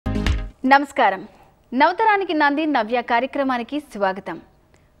నమస్కారం. నవతరానికి నాంది నవ్య కార్యక్రమానికి స్వాగతం.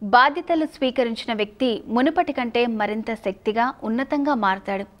 బాధ్యతలు స్వీకరించిన వ్యక్తి మునుపటి కంటే మరింత శక్తిగా ఉన్నతంగా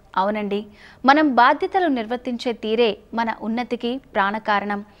మారతాడు. అవునండి, మనం బాధ్యతలు నిర్వర్తించే తీరే మన ఉన్నతికి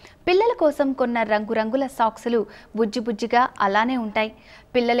ప్రాణకారణం. పిల్లల కోసం కొన్న రంగురంగుల సాక్సులు బుజ్జిబుజ్జిగా అలానే ఉంటాయి.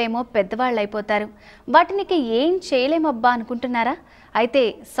 పిల్లలేమో పెద్దవాళ్ళైపోతారు. వాటికి ఏం చేయలేమబ్బా అనుకుంటున్నారా? అయితే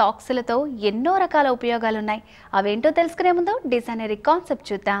సాక్సులతో ఎన్నో రకాల ఉపయోగాలున్నాయి. అవేంటో తెలుసుకునే ముందు డిజైనరీ కాన్సెప్ట్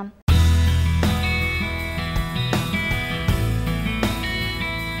చూద్దాం.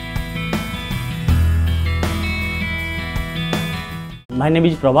 My name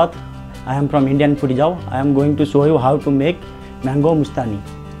is Prabhat. I am from Indian Food Jaw. I am going to show you how to make mango मुस्तानी.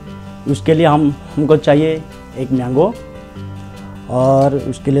 उसके लिए हमको चाहिए एक मैंगो और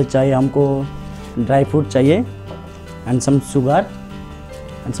उसके लिए चाहिए हमको ड्राई फ्रूट चाहिए and some sugar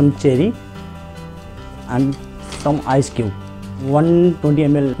and some cherry and some ice cube. 120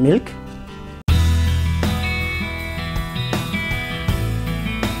 ml milk.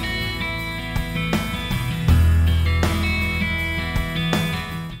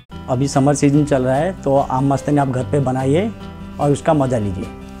 अभी समर सीजन चल रहा है तो आम मस्तानी आप घर पे बनाइए और उसका मज़ा लीजिए।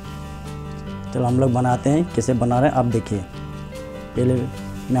 चलो हम लोग बनाते हैं, कैसे बना रहे हैं आप देखिए। पहले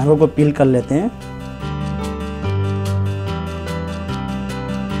मैंगो को पील कर लेते हैं।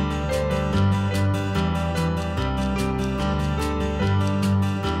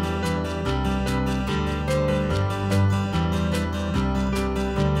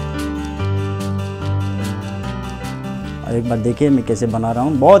 एक बार देखिए मैं कैसे बना रहा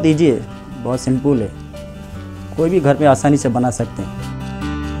हूँ। बहुत इजी है, बहुत सिंपल है, कोई भी घर पे आसानी से बना सकते हैं।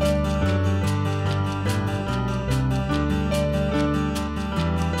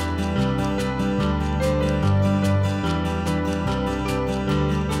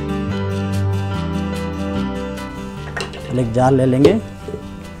 एक जार ले लेंगे,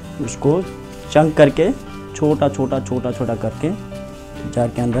 उसको चंक करके छोटा छोटा छोटा छोटा करके जार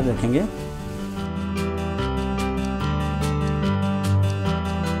के अंदर रखेंगे।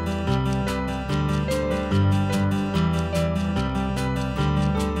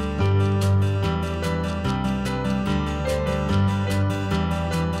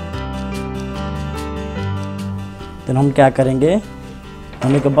 तो हम क्या करेंगे,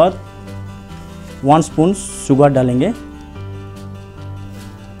 होने के बाद 1 स्पून शुगर डालेंगे।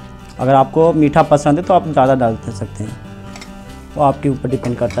 अगर आपको मीठा पसंद है तो आप ज़्यादा डाल सकते हैं, वो आपके ऊपर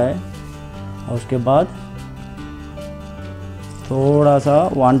डिपेंड करता है। और उसके बाद थोड़ा सा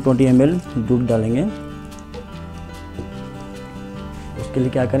 120 ml दूध डालेंगे। उसके लिए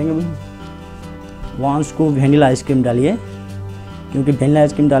क्या करेंगे, 1 स्कूप वेनिला आइसक्रीम डालिए, क्योंकि वेनिला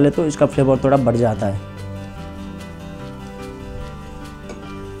आइसक्रीम डाले तो इसका फ्लेवर थोड़ा बढ़ जाता है।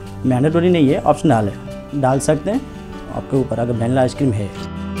 मैंडेटरी नहीं है, ऑप्शनल है, डाल सकते हैं आपके ऊपर अगर वेनिला आइसक्रीम है।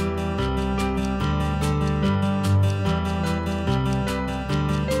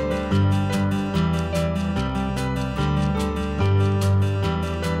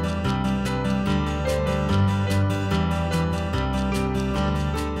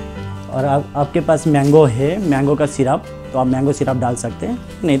 और आपके पास मैंगो है, मैंगो का सिरप, तो आप मैंगो सिरप डाल सकते हैं,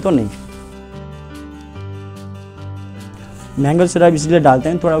 नहीं तो नहीं। मैंगो सिरप इसलिए डालते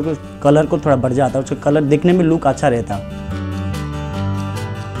हैं, थोड़ा कलर को थोड़ा बढ़ जाता है, उसका कलर देखने में लुक अच्छा रहता है।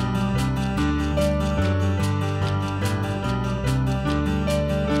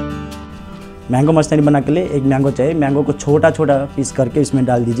 मैंगो मस्तानी बना के लिए एक मैंगो चाहिए। मैंगो को छोटा छोटा पीस करके इसमें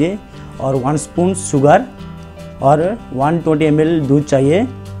डाल दीजिए और 1 स्पून शुगर और 120 ml दूध चाहिए।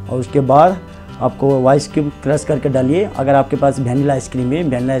 और उसके बाद आपको आइस क्यूब क्रश करके डालिए। अगर आपके पास वेनिला आइसक्रीम है,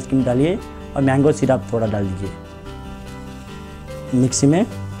 वेनिला आइसक्रीम डालिए और मैंगो सिरप थोड़ा डाल दीजिए। मिक्सी में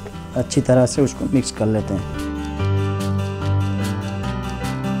अच्छी तरह से उसको मिक्स कर लेते हैं।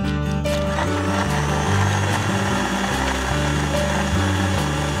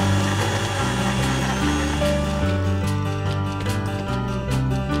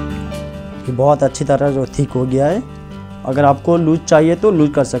 ये बहुत अच्छी तरह जो थिक हो गया है। अगर आपको लूज चाहिए तो लूज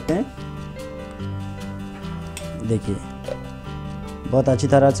कर सकते हैं। देखिए बहुत अच्छी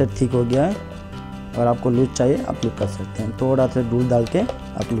तरह से थिक हो गया है। अगर आपको लूज चाहिए आप लूज कर सकते हैं। थोड़ा सा दूध डाल के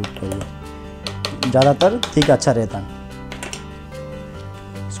आप लूज करिए, ज़्यादातर थिक अच्छा रहता है।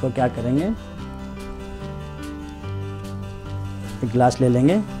 इसको क्या करेंगे, एक गिलास ले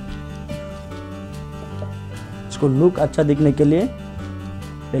लेंगे। इसको लुक अच्छा दिखने के लिए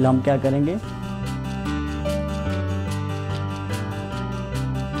पहले हम क्या करेंगे,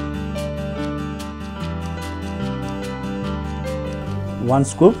 वन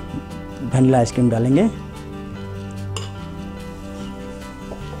स्कूप वेनिला आइसक्रीम डालेंगे।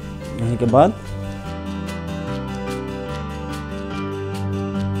 डालने के बाद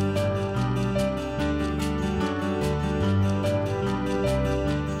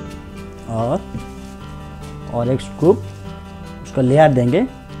और एक स्कूप उसका लेयर देंगे,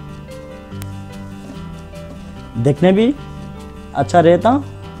 देखने भी अच्छा रहता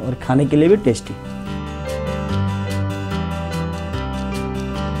और खाने के लिए भी टेस्टी।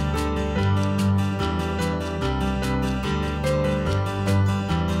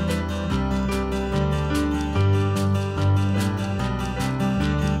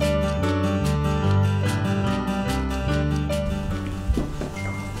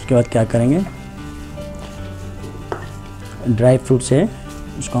 उसके बाद क्या करेंगे, ड्राई फ्रूट से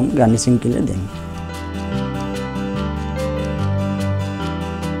उसको हम गार्निशिंग के लिए देंगे।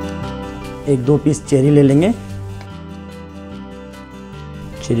 1-2 पीस चेरी ले लेंगे,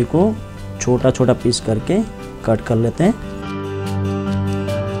 चेरी को छोटा छोटा पीस करके कट कर लेते हैं।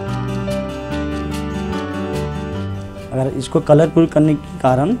 अगर इसको कलरफुल करने के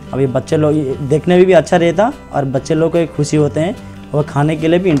कारण अभी बच्चे लोग देखने में भी अच्छा रहता और बच्चे लोग को एक खुशी होते हैं और खाने के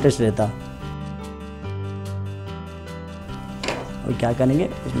लिए भी इंटरेस्ट रहता। और क्या करेंगे,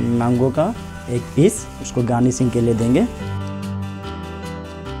 मैंगो का 1 पीस उसको गार्निशिंग के लिए देंगे।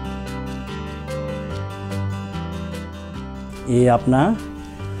 ये अपना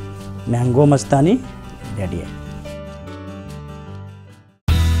मैंगो मस्तानी रेडी है।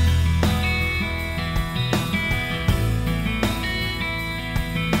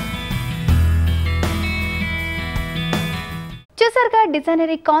 చూసారుగా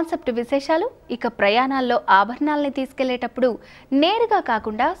డిజైనరీ కాన్సెప్ట్ విశేషాలు. ఇక ప్రయాణాల్లో ఆభరణాలని తీసుకెళ్లేటప్పుడు నేరుగా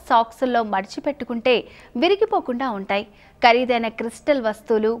కాకుండా సాక్సుల్లో మడిచిపెట్టుకుంటే విరిగిపోకుండా ఉంటాయి. ఖరీదైన క్రిస్టల్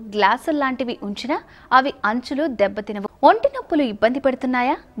వస్తువులు, గ్లాసులు లాంటివి ఉంచినా అవి అంచులు దెబ్బతినవు. ఒంటి నొప్పులు ఇబ్బంది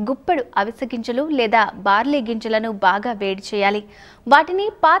పెడుతున్నాయా? గుప్పెడు అవిసె గింజలు లేదా బార్లీ గింజలను బాగా వేడి చేయాలి. వాటిని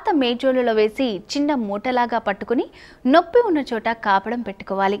పాత మేజోలలో వేసి చిన్న మూటలాగా పట్టుకుని నొప్పి ఉన్న చోట కాపడం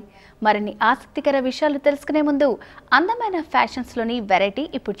పెట్టుకోవాలి. మరిన్ని ఆసక్తికర విషయాలు తెలుసుకునే ముందు అందమైన ఫ్యాషన్స్లోని వెరైటీ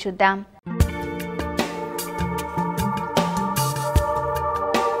ఇప్పుడు చూద్దాం.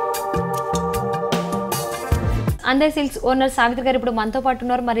 అందర్ సిల్క్స్ ఓనర్ సావిత్రి గారు ఇప్పుడు మనతో పాటు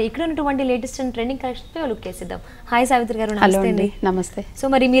ఉన్నారు. మరి ఇక్కడ ఉన్నటువంటి latest and trending collections pi look చేద్దాం. హాయ్ సావిత్రి గారు. హలో అండి. నమస్తే. సో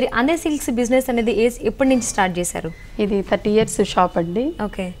మరి మీరు అందర్ సిల్క్స్ బిజినెస్ అనేది ఎప్పటి నుంచి స్టార్ట్ చేశారు? ఇది 30 years షాప్ అండి.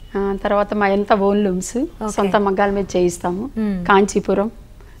 ఓకే. తర్వాత మా ఎంత ఓన్ లూమ్స్ సొంత మగ్గాల మీద చేయిస్తాము. కాంచీపురం,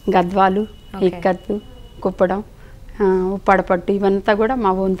 గద్వాలు, ఇక్కత్తు, కుప్పడం, ఉప్పాడపట్టు ఇవంతా కూడా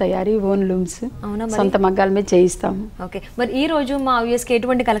మా ఓన్ తయారీ, ఓన్ లూమ్స్, సొంత మగ్గాల మీద చేయిస్తాము. ఓకే. మరి ఈ రోజు మా వ్యూయర్స్కి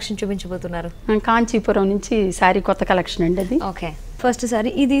ఎటువంటి కలెక్షన్ చూపించబోతున్నారు? కాంచీపురం నుంచి సారీ కొత్త కలెక్షన్ అండి అది. ఓకే. ఫస్ట్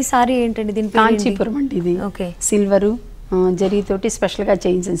సారీ, ఇది సారీ ఏంటండి? దీని కాంచీపురం అండి. ఇది ఓకే. సిల్వరు జరీతోటి స్పెషల్గా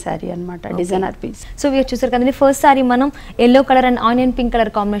చేయించిన శారీ అనమాట, డిజైనర్ పీస్. సో మీరు చూసారు కదండి, ఫస్ట్ సారీ మనం yellow colour and onion pink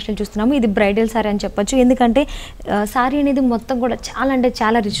colour combination చూస్తున్నాము. ఇది బ్రైడల్ సారీ అని చెప్పొచ్చు, ఎందుకంటే సారీ అనేది మొత్తం కూడా చాలా అంటే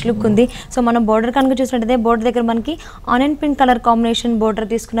చాలా రిచ్ లుక్ ఉంది. సో మనం బోర్డర్ కనుక చూసినట్టయితే బోర్డర్ దగ్గర మనకి onion pink colour combination border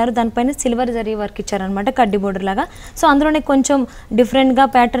తీసుకున్నారు. దానిపైన సిల్వర్ జరీ వర్క్ ఇచ్చారనమాట, కడ్డీ బోర్డర్ లాగా. సో అందులోనే కొంచెం డిఫరెంట్గా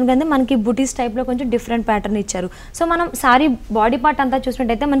ప్యాటర్న్ కింద మనకి బుటీస్ టైప్లో కొంచెం డిఫరెంట్ ప్యాటర్న్ ఇచ్చారు. సో మనం సారీ బాడీ పార్ట్ అంతా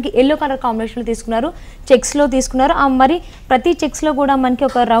చూసినట్టయితే మనకి ఎల్లో కలర్ కాంబినేషన్లో తీసుకున్నారు, చెక్స్లో తీసుకున్నారు. మరి ప్రతి చెక్స్లో కూడా మనకి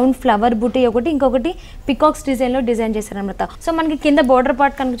ఒక రౌండ్ ఫ్లవర్ బుటీ ఒకటి, ఇంకొకటి పికాక్స్ డిజైన్లో డిజైన్ చేశారనమాట. సో మనకి కింద బోర్డర్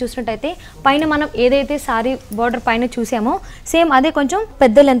పార్ట్ కనుక చూసినట్టయితే పైన మనం ఏదైతే సారీ బోర్డర్ పైన చూసామో సేమ్ అదే కొంచెం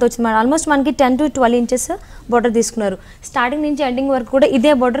పెద్ద లెంత్ వచ్చింది. ఆల్మోస్ట్ మనకి 10 to 12 inches బోర్డర్ తీసుకున్నారు. స్టార్టింగ్ నుంచి ఎండింగ్ వరకు కూడా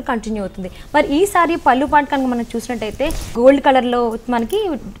ఇదే బోర్డర్ కంటిన్యూ అవుతుంది. మరి ఈ సారీ పళ్ళు పార్ట్ కనుక మనం చూసినట్టయితే గోల్డ్ కలర్లో మనకి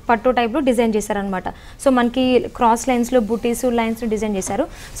పట్టు టైప్లో డిజైన్ చేశారనమాట. సో మనకి క్రాస్ లైన్స్లో బుటీస్ లైన్స్ డిజైన్ చేశారు.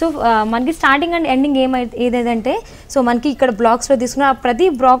 సో మనకి స్టార్టింగ్ అండ్ ఎండింగ్ ఏదంటే సో మనకి ఇక్కడ బ్లాక్స్లో తీసుకున్న ప్రతి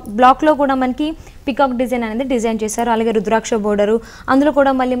బ్లాక్లో కూడా మనకి పికాక్ డిజైన్ అనేది డిజైన్ చేశారు. అలాగే రుద్రాక్ష బోర్డరు, అందులో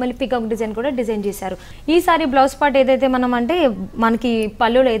కూడా మళ్ళీ పికాక్ డిజైన్ కూడా డిజైన్ చేశారు. ఈసారి బ్లౌజ్ పార్ట్ ఏదైతే మనం అంటే మనకి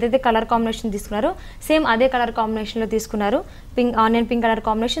పళ్ళులో ఏదైతే కలర్ కాంబినేషన్ తీసుకున్నారో సేమ్ అదే కలర్ కాంబినేషన్లో తీసుకున్నారు. ఆనియన్ పింక్ కలర్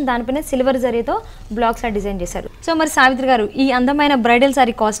కాంబినేషన్, దానిపైన సిల్వర్ జరీతో బ్లాక్స్ డిజైన్ చేశారు. సో మరి సావిత్రి గారు, ఈ అందమైన బ్రైడల్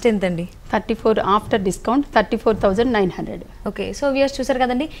సారీ కాస్ట్ ఎంతండి? 34 after discount 34,900. Okay. So viewers చూసారు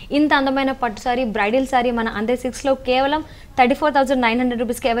కదండి, ఇంత అందమైన పట్టు సారీ బ్రైడల్ సారీ మన అందర్ సిల్క్స్లో కేవలం 34,900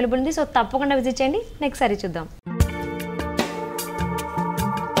 రూపీస్కి అవైలబుల్ ఉంది. సో తప్పకుండా విజిట్ చేయండి. నెక్స్ట్ సారీ చూద్దాం.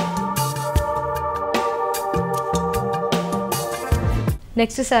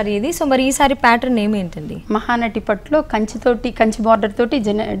 నెక్స్ట్ సారీ ఇది. సో మరి ఈ సారీ ప్యాటర్న్ ఏంటండి? మహానటి పట్టులో కంచి బార్డర్ తోటి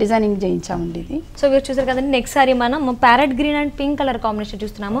డిజైనింగ్ చేయించామండి ఇది. సో మీరు చూసారు కదండి, నెక్స్ట్ సారీ మనం parrot green and pink colour combination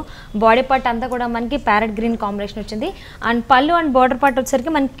చూస్తున్నాము. బాడీ పార్ట్ అంతా కూడా మనకి ప్యారెట్ గ్రీన్ కాంబినేషన్ వచ్చింది. అండ్ పళ్ళు అండ్ బార్డర్ పార్ట్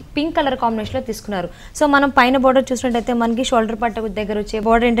వచ్చేసరికి మనకి పింక్ కలర్ కాంబినేషన్లో తీసుకున్నారు. సో మనం పైన బార్డర్ చూసినట్టయితే మనకి షోల్డర్ పార్ట్ దగ్గర వచ్చే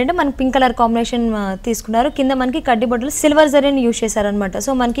బార్డర్ ఏంటంటే మనకి పింక్ కలర్ కాంబినేషన్ తీసుకున్నారు. కింద మనకి కడ్డీ బార్డర్లో సిల్వర్ జరీని యూజ్ చేశారనమాట.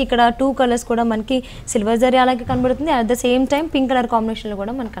 సో మనకి ఇక్కడ 2 కలర్స్ కూడా మనకి సిల్వర్ జరీ అలాగే కనబడుతుంది. At the same time pink colour combination కాంబినేషన్లో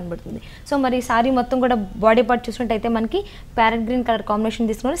కూడా మనకు కనబడుతుంది. సో మరి ఈ సారీ మొత్తం కూడా బాడీ పార్ట్ చూసినట్టయితే మనకి ప్యారెట్ గ్రీన్ కలర్ కాంబినేషన్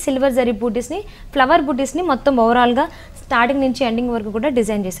తీసుకున్నారు. సిల్వర్ జరీ బూటీస్ని, ఫ్లవర్ బూటీస్ని మొత్తం ఓవరాల్గా స్టార్టింగ్ నుంచి ఎండింగ్ వరకు కూడా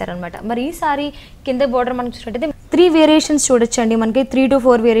డిజైన్ చేశారనమాట. మరి ఈ సారీ కింద బోర్డర్ మనం చూసినట్టయితే 3 వేరియేషన్స్ చూడొచ్చండి. మనకి 3 to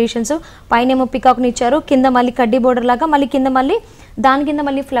 4 వేరియేషన్స్. పైనేమో పికాక్ని ఇచ్చారు, కింద మళ్ళీ కడ్డీ బోర్డర్ లాగా, మళ్ళీ కింద మళ్ళీ దాని కింద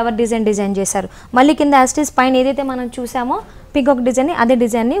మళ్ళీ ఫ్లవర్ డిజైన్ చేశారు. మళ్ళీ కింద యాస్టీస్ పైన ఏదైతే మనం చూసామో పికాక్ డిజైన్, అదే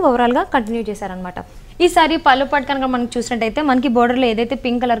డిజైన్ని ఓవరాల్గా కంటిన్యూ చేశారనమాట. ఈ సారీ పళ్ళు పాటు కనుక మనం చూసినట్టయితే మనకి బోర్డర్లో ఏదైతే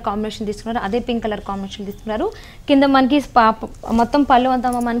పింక్ కలర్ కాంబినేషన్ తీసుకున్నారో అదే పింక్ కలర్ కాంబినేషన్ తీసుకున్నారు. కింద మనకి మొత్తం పళ్ళు అంతా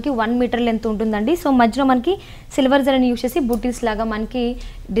మనకి 1 మీటర్ లెంత్ ఉంటుందండి. సో మధ్యలో మనకి సిల్వర్ జరీని యూస్ చేసి బుటీస్ లాగా మనకి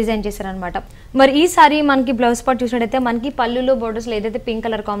డిజైన్ చేశారనమాట. మరి ఈ సారీ మనకి బ్లౌజ్ పార్ట్ చూసినట్టయితే మనకి పళ్ళులో బోర్డర్స్లో ఏదైతే పింక్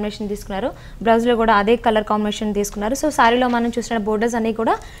కలర్ కాంబినేషన్ తీసుకున్నారో బ్లౌజ్లో కూడా అదే కలర్ కాంబినేషన్ తీసుకున్నారు. సో సారీలో మనం చూసిన బోర్డర్స్ అన్నీ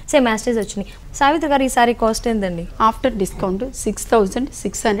కూడా సేమ్ యాస్టేజ్ వచ్చినాయి. సావిత్రి గారు ఈ సారీ కాస్ట్ ఏందండి? After discount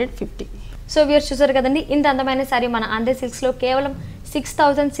 6650. సో వ్యూయర్స్ చూసారు కదండి, ఇంత అందమైన సారీ మన ఆంధ్ర సిల్క్స్లో కేవలం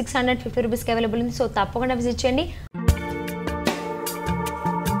 6650 రూపీస్కి అవైలబుల్ ఉంది. సో తప్పకుండా విజిట్ చేయండి.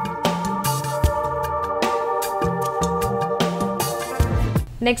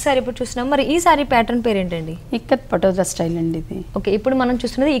 నెక్స్ట్ సారీ ఇప్పుడు చూస్తున్నాం. మరి ఈ సారీ ప్యాటర్న్ పేరు ఏంటండి? ఇక్కత్ పటోలా స్టైల్ అండి ఇది. ఓకే, ఇప్పుడు మనం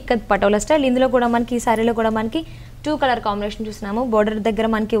చూస్తున్నది ఇక్కత్ పటోలా స్టైల్. ఇందులో కూడా మనకి ఈ సారీలో కూడా మనకి 2 కలర్ కాంబినేషన్ చూస్తున్నాము. బోర్డర్ దగ్గర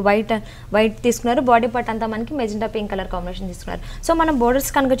మనకి వైట్ తీసుకున్నారు, బాడీ పార్ట్ అంతా మనకి మెజెంటా పింక్ కలర్ కాంబినేషన్ తీసుకున్నారు. సో మనం బోర్డర్స్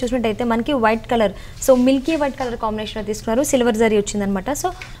కనుక చూసినట్టయితే మనకి white colour, so Milky white colour కాంబినేషన్లో తీసుకున్నారు. సిల్వర్ జరీ వచ్చిందనమాట. సో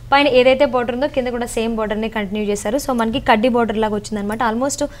పైన ఏదైతే బోర్డర్ ఉందో కింద కూడా సేమ్ బోర్డర్ని కంటిన్యూ చేశారు. సో మనకి కడ్డీ బోర్డర్ లాగా వచ్చిందనమాట.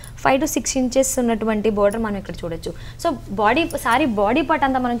 ఆల్మోస్ట్ 5 to 6 ఇంచెస్ ఉన్నటువంటి బోర్డర్ మనం ఇక్కడ చూడొచ్చు. సో సారీ బాడీ పార్ట్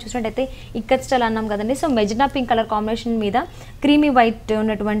అంతా మనం చూసినట్టయితే ఇక్కత్ స్టైల్ అన్నాం కదండి. So magenta pink colour combination మీద క్రీమీ వైట్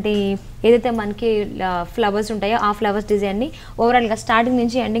ఉన్నటువంటి ఏదైతే మనకి ఫ్లవర్స్ ఉంటాయో ఆ ఫ్లవర్స్ డిజైన్ని ఓవరాల్గా స్టార్టింగ్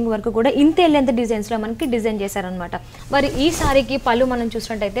నుంచి ఎండింగ్ వరకు కూడా ఇంతే లెంత్ డిజైన్స్లో మనకి డిజైన్ చేశారనమాట. మరి ఈ సారీకి పళ్ళు మనం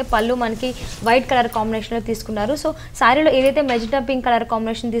చూసినట్టయితే పళ్ళు మనకి వైట్ కలర్ కాంబినేషన్లో తీసుకున్నారు. సో సారీలో ఏదైతే మెజెంటా పింక్ కలర్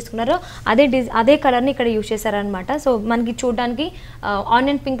కాంబినేషన్ తీసుకున్నారో అదే కలర్ని ఇక్కడ యూజ్ చేశారనమాట. సో మనకి చూడడానికి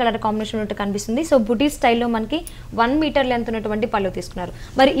ఆనియన్ పింక్ కలర్ కాంబినేషన్ ఉన్నట్టు కనిపిస్తుంది. సో బుటీ స్టైల్లో మనకి 1 మీటర్ లెంత్ ఉన్నటువంటి పళ్ళు తీసుకున్నారు.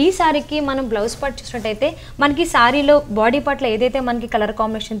 మరి ఈ సారీకి మనం బ్లౌజ్ పార్ట్ చూసినట్టయితే మనకి సారీలో బాడీ పార్ట్లో ఏదైతే మనకి కలర్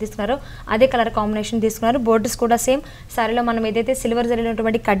కాంబినేషన్ తీసుకున్నారో అదే కలర్ కాంబినేషన్ తీసుకున్నారు. బోర్డర్స్ కూడా సేమ్ సారీలో మనం ఏదైతే సిల్వర్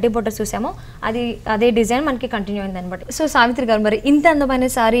జరిగినటువంటి కడ్డీ బోర్డర్స్ చూసామో అదే డిజైన్ మనకి కంటిన్యూ అయింది అనమాట. సో సావిత్రి గారు, మరి ఇంత అందమైన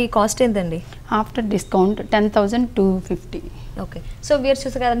సారీ కాస్ట్ ఏంటండి? After discount 10,250. ఓకే, సో వీరు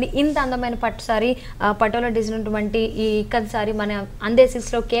చూసారు కదండి, ఇంత అందమైన పట్టు సారీ పటోలా డిజైన్ ఉన్నటువంటి ఈ ఇక్కత్ సారీ మన అందే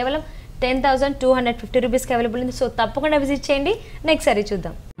సిల్క్స్లో కేవలం 10,250 రూపీస్కి అవైలబుల్ ఉంది. సో తప్పకుండా విజిట్ చేయండి. నెక్స్ట్ సారీ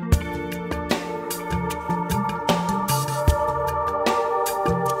చూద్దాం.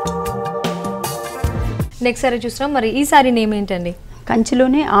 నెక్స్ట్ సారీ చూస్తున్నాం. మరి ఈ సారీ నేమ్ ఏంటండి?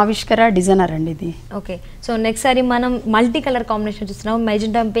 కంచిలోనే ఆవిష్కర డిజైనర్ అండి ఇది. ఓకే, సో నెక్స్ట్ సారీ మనం మల్టీ కలర్ కాంబినేషన్ చూస్తున్నాము.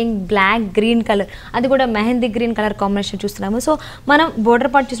 Magenta pink, black, green colour, అది కూడా మెహందీ గ్రీన్ కలర్ కాంబినేషన్ చూస్తున్నాము. సో మనం బోర్డర్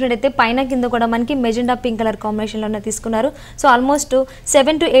పార్ట్ చూసినట్టయితే పైన కింద కూడా మనకి మెజెంటా పింక్ కలర్ కాంబినేషన్లోనే తీసుకున్నారు. సో ఆల్మోస్ట్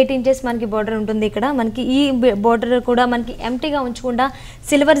 7 to 8 ఇంచెస్ మనకి బోర్డర్ ఉంటుంది. ఇక్కడ మనకి ఈ బోర్డర్ కూడా మనకి ఎంటీగా ఉంచకుండా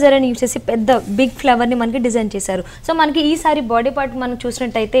సిల్వర్ జరీని యూజ్ చేసి పెద్ద బిగ్ ఫ్లవర్ని మనకి డిజైన్ చేశారు. సో మనకి ఈ సారీ బాడీ పార్ట్ మనం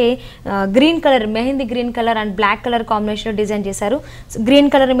చూసినట్టయితే green colour, mehndi green colour and black colour కాంబినేషన్లో డిజైన్ చేశారు. గ్రీన్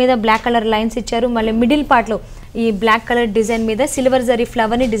కలర్ మీద బ్లాక్ కలర్ లైన్స్ ఇచ్చారు. మళ్ళీ మిడిల్ పార్ట్లో ఈ బ్లాక్ కలర్ డిజైన్ మీద సిల్వర్ జరీ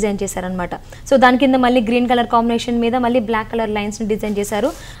ఫ్లవర్ని డిజైన్ చేశారనమాట. సో దాని కింద మళ్ళీ గ్రీన్ కలర్ కాంబినేషన్ మీద మళ్ళీ బ్లాక్ కలర్ లైన్స్ని డిజైన్ చేశారు.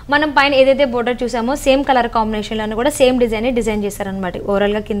 మనం పైన ఏదైతే బోర్డర్ చూసామో సేమ్ కలర్ కాంబినేషన్లో కూడా సేమ్ డిజైన్ని డిజైన్ చేశారనమాట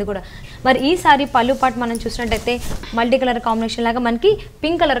ఓవరాల్గా కింద కూడా. మరి ఈ సారీ పళ్ళు పార్ట్ మనం చూసినట్టయితే మల్టీ కలర్ కాంబినేషన్ లాగా మనకి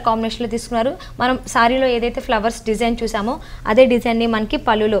పింక్ కలర్ కాంబినేషన్లో తీసుకున్నారు. మనం సారీలో ఏదైతే ఫ్లవర్స్ డిజైన్ చూసామో అదే డిజైన్ని మనకి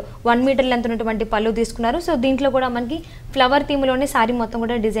పళ్ళులో 1 మీటర్ లెంత్ ఉన్నటువంటి పళ్ళు తీసుకున్నారు. సో దీంట్లో కూడా మనకి ఫ్లవర్ థీమ్లోనే సారీ మొత్తం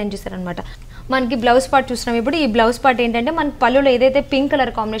కూడా డిజైన్ చేశారనమాట. మనకి బ్లౌజ్ పార్ట్ చూస్తున్నాం. ఇప్పుడు ఈ బ్లౌజ్ పార్ట్ ఏంటంటే మన పళ్ళులో ఏదైతే పింక్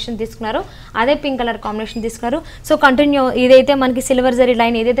కలర్ కాంబినేషన్ తీసుకున్నారో అదే పింక్ కలర్ కాంబినేషన్ తీసుకున్నారు. సో కంటిన్యూ ఏదైతే మనకి సిల్వర్ జరీ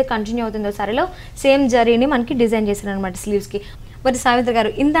లైన్ ఏదైతే కంటిన్యూ అవుతుందో సారీలో సేమ్ జరీని మనకి డిజైన్ చేశారు అనమాట స్లీవ్స్కి. మరి సావిత్రి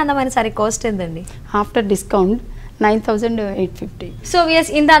గారు, ఇంత అందమైన సారీ కాస్ట్ ఏంటండి? After discount 9,850. సో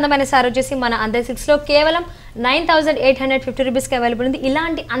ఎస్, ఇంత అందమైన సారీ వచ్చేసి మన అందరి సిల్క్స్లో కేవలం 9,850 రూపీస్కి అవైలబుల్ ఉంది.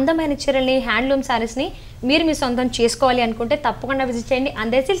 ఇలాంటి అందమైన చీరల్ని, హ్యాండ్లూమ్ సారీస్ని మీరు మీ సొంతం చేసుకోవాలి అనుకుంటే తప్పకుండా విజిట్ చేయండి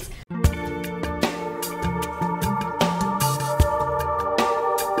అందరి సిల్క్స్.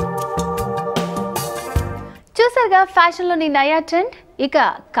 చూసారుగా ఫ్యాషన్లోని నయా ట్రెండ్. ఇక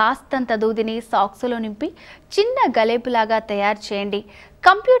కాస్తంత దూదిని సాక్స్లో నింపి చిన్న గలేపులాగా తయారు చేయండి.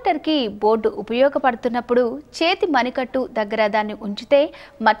 కంప్యూటర్కి బోర్డు ఉపయోగపడుతున్నప్పుడు చేతి మణికట్టు దగ్గర దాన్ని ఉంచితే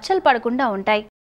మచ్చలు పడకుండా ఉంటాయి.